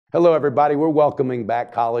Hello, everybody. We're welcoming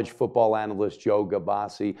back college football analyst Joe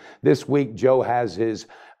Gabasi. This week, Joe has his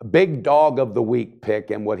big dog of the week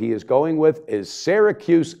pick, and what he is going with is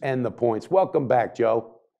Syracuse and the points. Welcome back,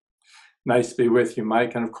 Joe. Nice to be with you,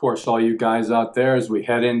 Mike, and of course, all you guys out there as we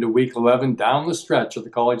head into week 11 down the stretch of the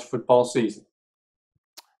college football season.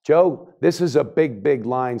 Joe, this is a big, big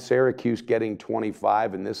line. Syracuse getting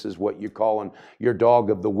 25, and this is what you're calling your dog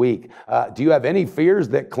of the week. Do you have any fears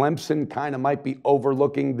that Clemson kind of might be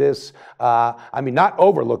overlooking this? Not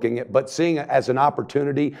overlooking it, but seeing it as an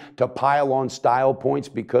opportunity to pile on style points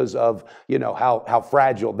because of, how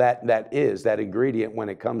fragile that is, that ingredient when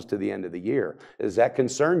it comes to the end of the year. Does that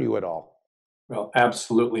concern you at all? Well,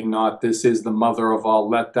 absolutely not. This is the mother of all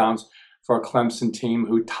letdowns for a Clemson team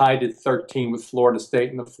who tied at 13 with Florida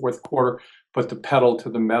State in the fourth quarter, put the pedal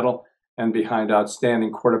to the metal, and behind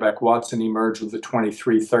outstanding quarterback Watson emerged with a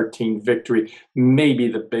 23-13 victory, maybe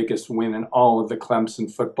the biggest win in all of the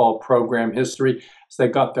Clemson football program history. As they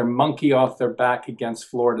got their monkey off their back against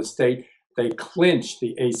Florida State, they clinched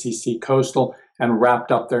the ACC Coastal and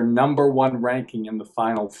wrapped up their #1 ranking in the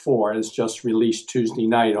Final Four, as just released Tuesday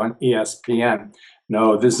night on ESPN.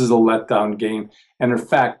 No, this is a letdown game. And in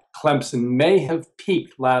fact, Clemson may have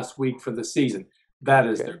peaked last week for the season. That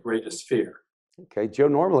is their greatest fear. Okay, Joe,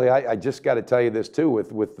 normally I just got to tell you this too,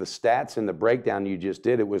 with the stats and the breakdown you just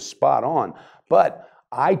did, it was spot on. But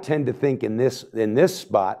I tend to think in this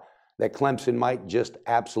spot that Clemson might just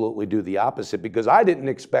absolutely do the opposite, because I didn't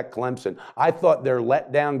expect Clemson. I thought their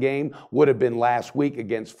letdown game would have been last week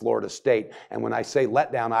against Florida State. And when I say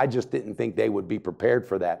letdown, I just didn't think they would be prepared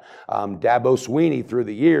for that. Dabo Swinney through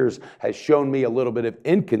the years has shown me a little bit of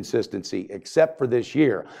inconsistency, except for this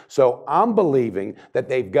year. So I'm believing that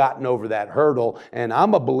they've gotten over that hurdle, and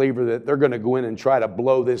I'm a believer that they're going to go in and try to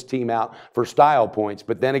blow this team out for style points.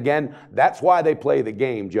 But then again, that's why they play the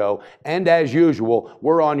game, Joe. And as usual,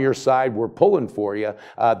 we're on your side. We're pulling for you.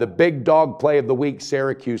 The big dog play of the week,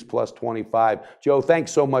 Syracuse plus 25. Joe,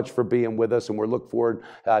 thanks so much for being with us, and we're looking forward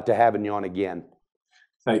to having you on again.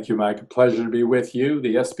 Thank you, Mike. A pleasure to be with you,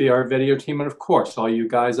 the SBR video team, and of course, all you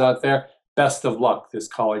guys out there. Best of luck this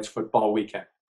college football weekend.